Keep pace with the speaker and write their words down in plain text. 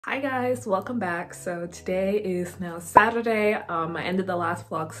Hi guys, welcome back. So today is now Saturday. I ended the last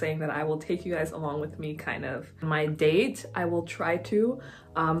vlog saying that I will take you guys along with me kind of my date. I will try to.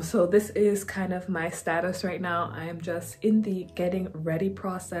 So this is kind of my status right now. I am just in the getting ready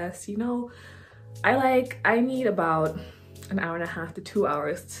process. You know, I need about an hour and a half to 2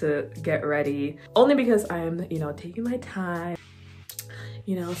 hours to get ready, only because I am, you know, taking my time.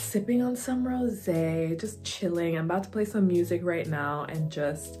 You know, sipping on some rosé, just chilling. I'm about to play some music right now and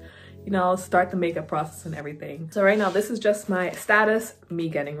just, you know, start the makeup process and everything. So right now, this is just my status, me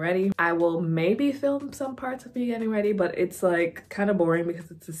getting ready. I will maybe film some parts of me getting ready, but it's like kind of boring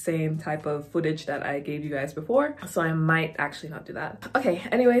because it's the same type of footage that I gave you guys before. So I might actually not do that. Okay,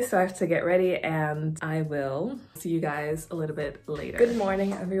 anyway, so I have to get ready and I will see you guys a little bit later. Good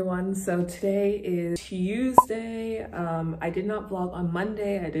morning, everyone. So today is Tuesday. I did not vlog on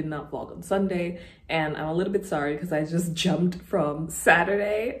Monday. I did not vlog on Sunday. And I'm a little bit sorry because I just jumped from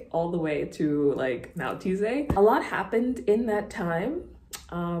Saturday all the way to like now Tuesday. A lot happened in that time.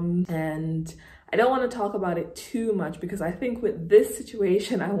 And I don't want to talk about it too much because I think with this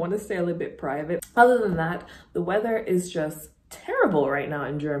situation, I want to stay a little bit private. Other than that, the weather is just terrible right now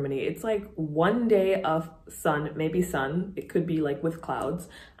in Germany. It's like one day of sun, maybe sun. It could be like with clouds,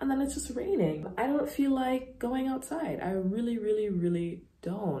 and then it's just raining. I don't feel like going outside. I really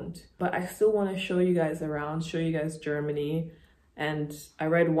don't. But I still want to show you guys around, show you guys Germany. And I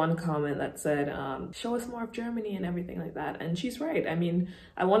read one comment that said, show us more of Germany and everything like that. And she's right. I mean,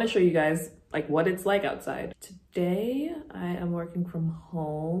 I want to show you guys like what it's like outside. Today, I am working from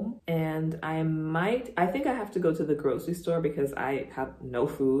home and I think I have to go to the grocery store because I have no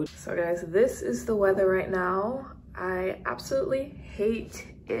food. So guys, this is the weather right now. I absolutely hate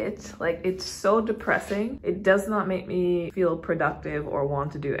it. Like, it's so depressing. It does not make me feel productive or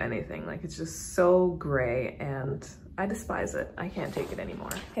want to do anything. Like, it's just so gray and I despise it. I can't take it anymore.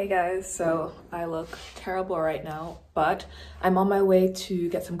 Hey guys, so I look terrible right now, but I'm on my way to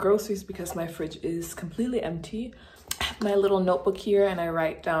get some groceries because my fridge is completely empty. I have my little notebook here and I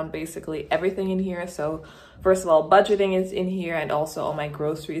write down basically everything in here. So first of all, budgeting is in here and also all my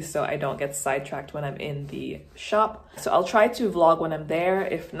groceries so I don't get sidetracked when I'm in the shop. So I'll try to vlog when I'm there.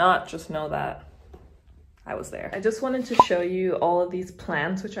 If not, just know that I was there. I just wanted to show you all of these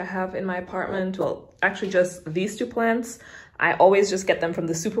plants which I have in my apartment. Well, actually just these two plants. I always just get them from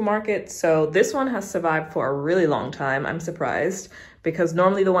the supermarket. So this one has survived for a really long time. I'm surprised because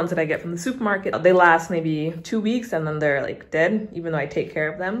normally the ones that I get from the supermarket, they last maybe 2 weeks and then they're like dead, even though I take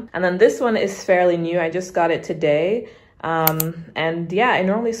care of them. And then this one is fairly new. I just got it today. And yeah, I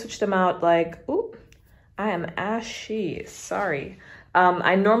normally switch them out like, ooh, I am ashy, sorry.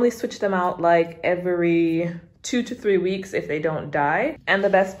 I normally switch them out like every 2 to 3 weeks if they don't die. And the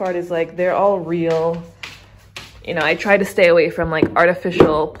best part is like, they're all real. You know, I try to stay away from like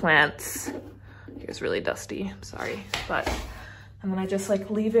artificial plants. Here's really dusty, I'm sorry. And then I just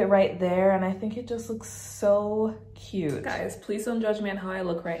like leave it right there and I think it just looks so cute. Guys, please don't judge me on how I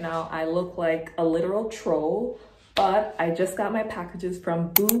look right now. I look like a literal troll, but I just got my packages from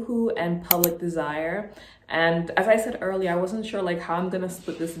Boohoo and Public Desire. And as I said earlier, I wasn't sure like how I'm gonna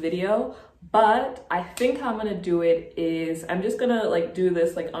split this video, but I think how I'm gonna do it is I'm just gonna like do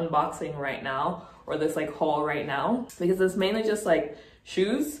this like unboxing right now, or this like haul right now, because it's mainly just like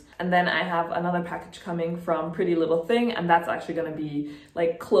shoes. And then I have another package coming from Pretty Little Thing, and that's actually gonna be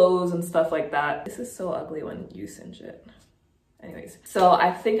like clothes and stuff like that. This is so ugly when you cinch it. Anyways, so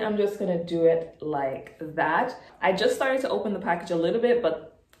I think I'm just gonna do it like that. I just started to open the package a little bit, but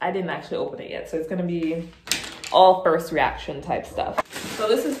I didn't actually open it yet. So it's gonna be all first reaction type stuff. So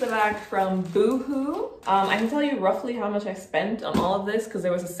this is the bag from Boohoo. I can tell you roughly how much I spent on all of this because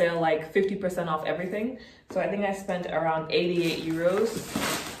there was a sale like 50% off everything. So I think I spent around 88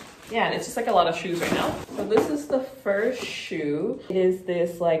 euros. Yeah, and it's just like a lot of shoes right now. So this is the first shoe. It is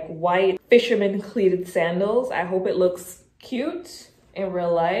this like white Fisherman Cleated sandals. I hope it looks cute in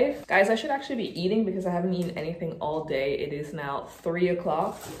real life. Guys, I should actually be eating because I haven't eaten anything all day. It is now 3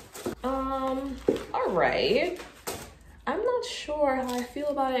 o'clock. All right. I'm not sure how I feel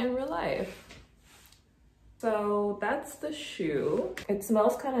about it in real life. So that's the shoe. It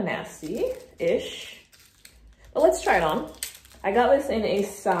smells kind of nasty-ish. But let's try it on. I got this in a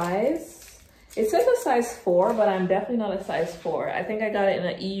size, it says a size 4, but I'm definitely not a size 4. I think I got it in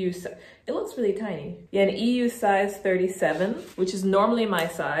an EU size. It looks really tiny. Yeah, an EU size 37, which is normally my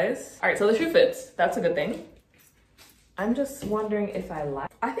size. All right, so the shoe fits. That's a good thing. I'm just wondering if I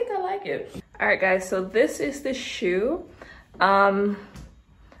think I like it. All right, guys, so this is the shoe.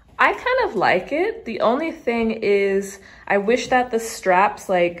 I kind of like it. The only thing is I wish that the straps,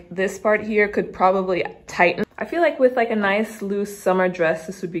 like this part here, could probably tighten. I feel like with like a nice loose summer dress,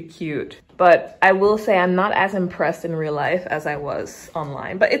 this would be cute. But I will say I'm not as impressed in real life as I was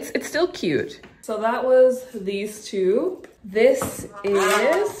online, but it's still cute. So that was these two. This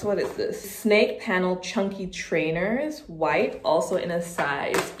is, what is this? Snake panel chunky trainers, white, also in a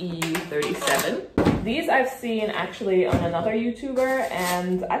size E37. These I've seen actually on another YouTuber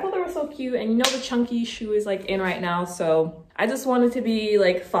and I thought they were so cute. And you know the chunky shoe is like in right now, so I just wanted to be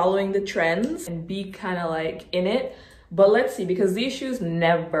like following the trends and be kind of like in it. But let's see, because these shoes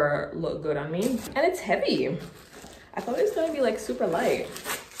never look good on me. And it's heavy. I thought it was gonna be like super light.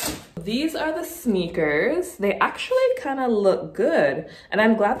 These are the sneakers. They actually kind of look good. And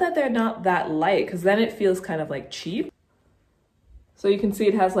I'm glad that they're not that light because then it feels kind of like cheap. So you can see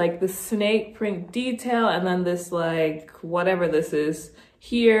it has like the snake print detail and then this like whatever this is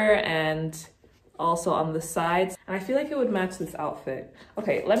here and also on the sides. And I feel like it would match this outfit.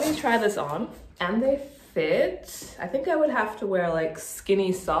 Okay, let me try this on. And they fit. I think I would have to wear like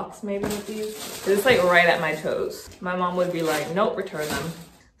skinny socks maybe with these. It's like right at my toes. My mom would be like, nope, return them.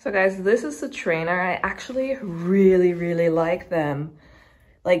 So guys, this is the trainer. I actually really like them.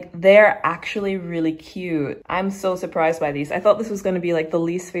 Like they're actually really cute. I'm so surprised by these. I thought this was gonna be like the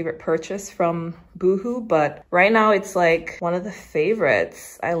least favorite purchase from Boohoo, but right now it's like one of the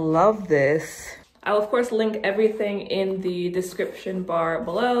favorites. I love this. I'll of course link everything in the description bar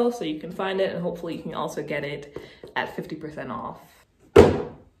below so you can find it and hopefully you can also get it at 50% off.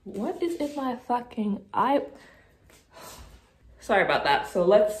 What is in my fucking eye? Sorry about that. So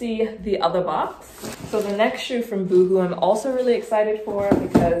let's see the other box. So the next shoe from Boohoo I'm also really excited for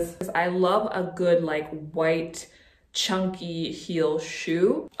because I love a good like white chunky heel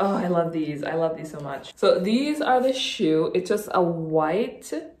shoe. Oh, I love these. I love these so much. So these are the shoe. It's just a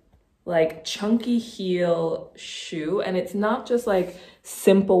white like chunky heel shoe and it's not just like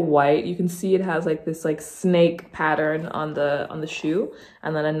simple white. You can see it has like this like snake pattern on the shoe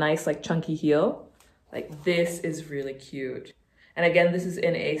and then a nice like chunky heel. Like this is really cute. And again, this is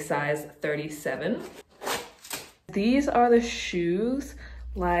in a size 37. These are the shoes.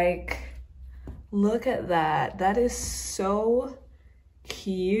 Like, look at that. That is so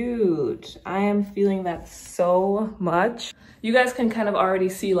cute. I am feeling that so much. You guys can kind of already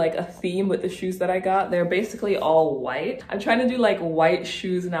see like a theme with the shoes that I got. They're basically all white. I'm trying to do like white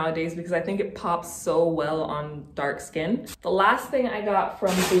shoes nowadays because I think it pops so well on dark skin. The last thing I got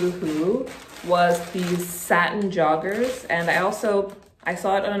from Boohoo was these satin joggers. And I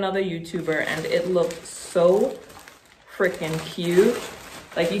saw it on another YouTuber and it looked so freaking cute.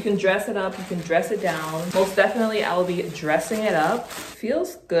 Like you can dress it up, you can dress it down. Most definitely I'll be dressing it up.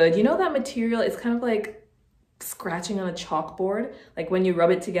 Feels good. You know that material, it's kind of like scratching on a chalkboard. Like when you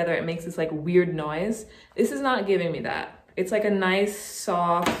rub it together, it makes this like weird noise. This is not giving me that. It's like a nice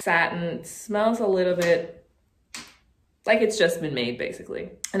soft satin. It smells a little bit like it's just been made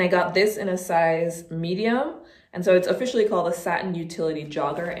basically. And I got this in a size medium. And so it's officially called a Satin Utility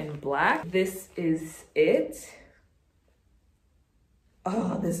Jogger in black. This is it.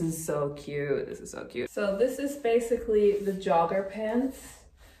 Oh, this is so cute. This is so cute. So this is basically the jogger pants.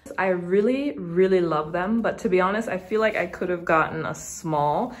 I really love them, but to be honest, I feel like I could have gotten a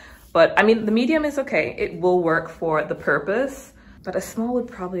small, but I mean, the medium is okay. It will work for the purpose, but a small would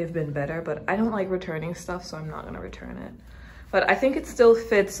probably have been better, but I don't like returning stuff, so I'm not gonna return it. But I think it still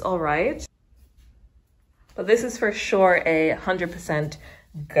fits all right. But this is for sure a 100%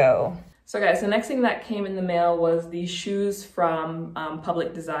 go. So guys, the next thing that came in the mail was these shoes from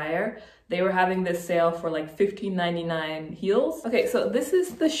Public Desire. They were having this sale for like $15.99 heels. Okay, so this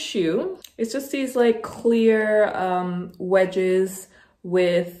is the shoe. It's just these like clear wedges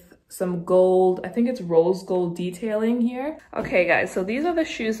with some gold, I think it's rose gold detailing here. Okay guys, so these are the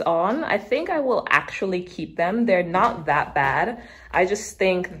shoes on. I think I will actually keep them. They're not that bad. I just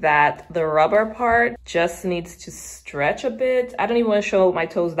think that the rubber part just needs to stretch a bit. I don't even want to show my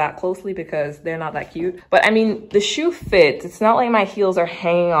toes that closely because they're not that cute. But I mean, the shoe fits. It's not like my heels are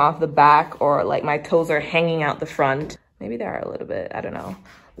hanging off the back or like my toes are hanging out the front. Maybe they are a little bit, I don't know.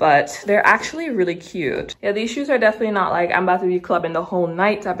 But they're actually really cute. Yeah, these shoes are definitely not like I'm about to be clubbing the whole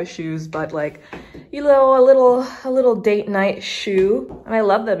night type of shoes, but like, you know, a little date night shoe. And I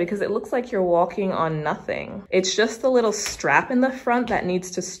love that because it looks like you're walking on nothing. It's just a little strap in the front that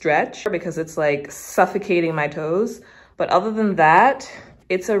needs to stretch because it's like suffocating my toes. But other than that,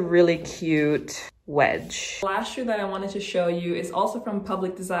 it's a really cute wedge. The last shoe that I wanted to show you is also from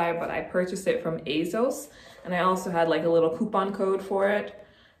Public Desire, but I purchased it from ASOS. And I also had like a little coupon code for it.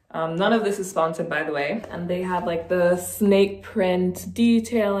 None of this is sponsored, by the way. And they have like the snake print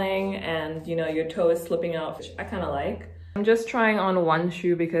detailing and you know, your toe is slipping out, which I kind of like. I'm just trying on one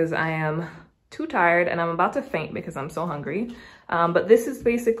shoe because I am too tired and I'm about to faint because I'm so hungry. But this is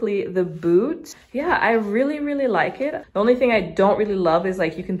basically the boot. Yeah, I really like it. The only thing I don't really love is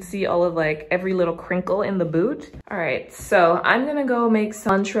like you can see all of like every little crinkle in the boot. All right, so I'm gonna go make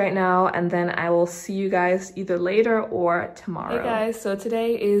some lunch right now and then I will see you guys either later or tomorrow. Hey guys, so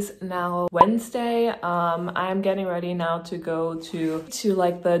today is now Wednesday. I'm getting ready now to go to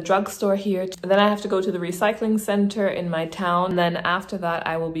like the drugstore here. And then I have to go to the recycling center in my town. And then after that,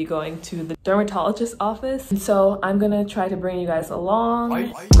 I will be going to the dermatologist office. And so I'm gonna try to bring you guys along.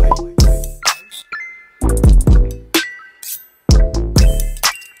 Hi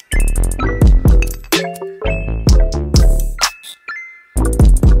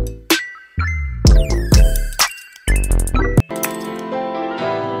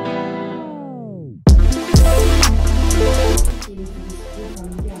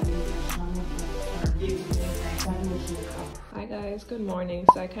guys, good morning.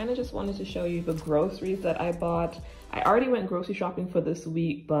 So I kind of just wanted to show you the groceries that I bought. I already went grocery shopping for this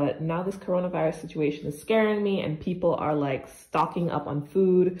week, but now this coronavirus situation is scaring me and people are like stocking up on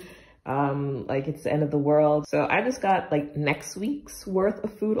food like it's the end of the world. So I just got like next week's worth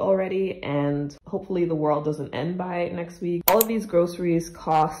of food already and hopefully the world doesn't end by next week. All of these groceries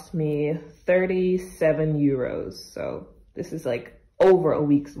cost me 37 euros. So this is like over a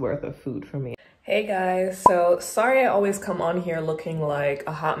week's worth of food for me. Hey guys, so sorry I always come on here looking like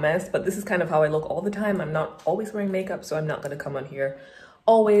a hot mess, but this is kind of how I look all the time. I'm not always wearing makeup, so I'm not gonna come on here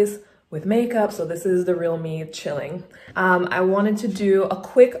always with makeup. So this is the real me chilling. I wanted to do a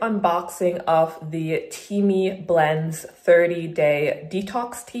quick unboxing of the Teami Blends 30-day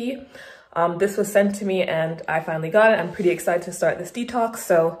detox tea. This was sent to me and I finally got it. I'm pretty excited to start this detox.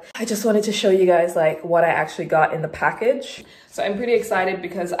 So I just wanted to show you guys like what I actually got in the package. So I'm pretty excited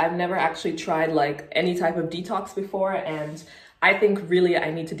because I've never actually tried like any type of detox before. And I think really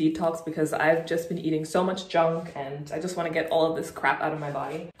I need to detox because I've just been eating so much junk and I just want to get all of this crap out of my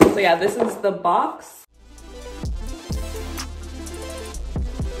body. So yeah, this is the box.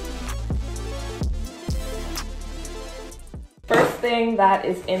 First thing that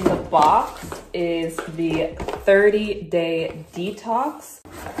is in the box is the 30-day detox.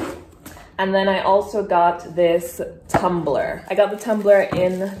 And then I also got this tumbler. I got the tumbler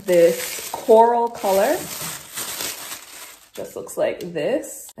in this coral color. Just looks like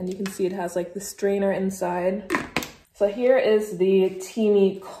this. And you can see it has like the strainer inside. So here is the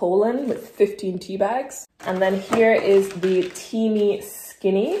Teami colon with 15 tea bags. And then here is the Teami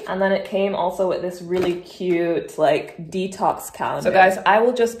skinny. And then it came also with this really cute like detox calendar. So guys, I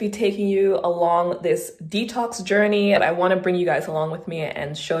will just be taking you along this detox journey. I want to bring you guys along with me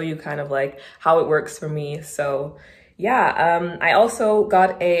and show you kind of like how it works for me. So yeah, I also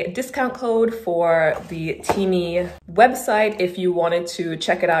got a discount code for the Teami website. If you wanted to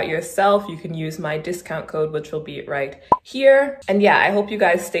check it out yourself, you can use my discount code, which will be right here. And yeah, I hope you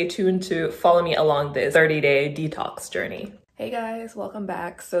guys stay tuned to follow me along this 30-day detox journey. Hey guys, welcome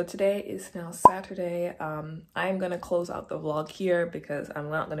back. So today is now Saturday. I'm gonna close out the vlog here because I'm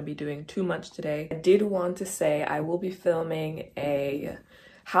not gonna be doing too much today. I did want to say I will be filming a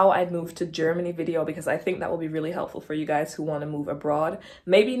how I moved to Germany video because I think that will be really helpful for you guys who want to move abroad.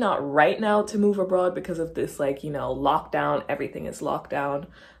 Maybe not right now to move abroad because of this like, you know, lockdown, everything is locked down.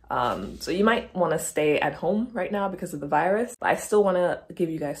 So you might want to stay at home right now because of the virus. But I still want to give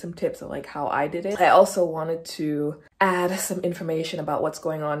you guys some tips on like how I did it. I also wanted to add some information about what's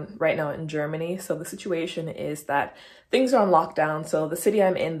going on right now in Germany. So the situation is that things are on lockdown. So the city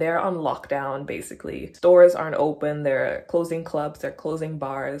I'm in, they're on lockdown basically. Stores aren't open, they're closing clubs, they're closing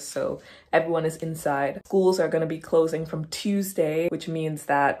bars. So everyone is inside. Schools are going to be closing from Tuesday, which means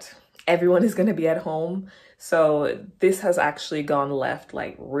that everyone is going to be at home. So this has actually gone left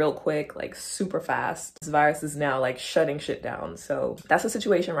like real quick, like super fast. This virus is now like shutting shit down. So that's the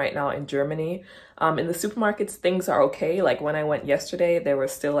situation right now in Germany. In the supermarkets, things are okay. Like when I went yesterday, there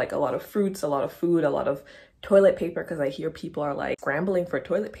was still like a lot of fruits, a lot of food, a lot of toilet paper because I hear people are like scrambling for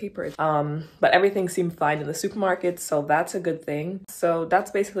toilet paper. But everything seemed fine in the supermarkets, so that's a good thing. So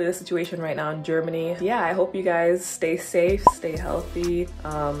that's basically the situation right now in Germany. Yeah, I hope you guys stay safe, stay healthy,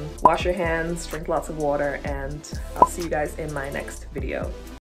 wash your hands, drink lots of water, and I'll see you guys in my next video.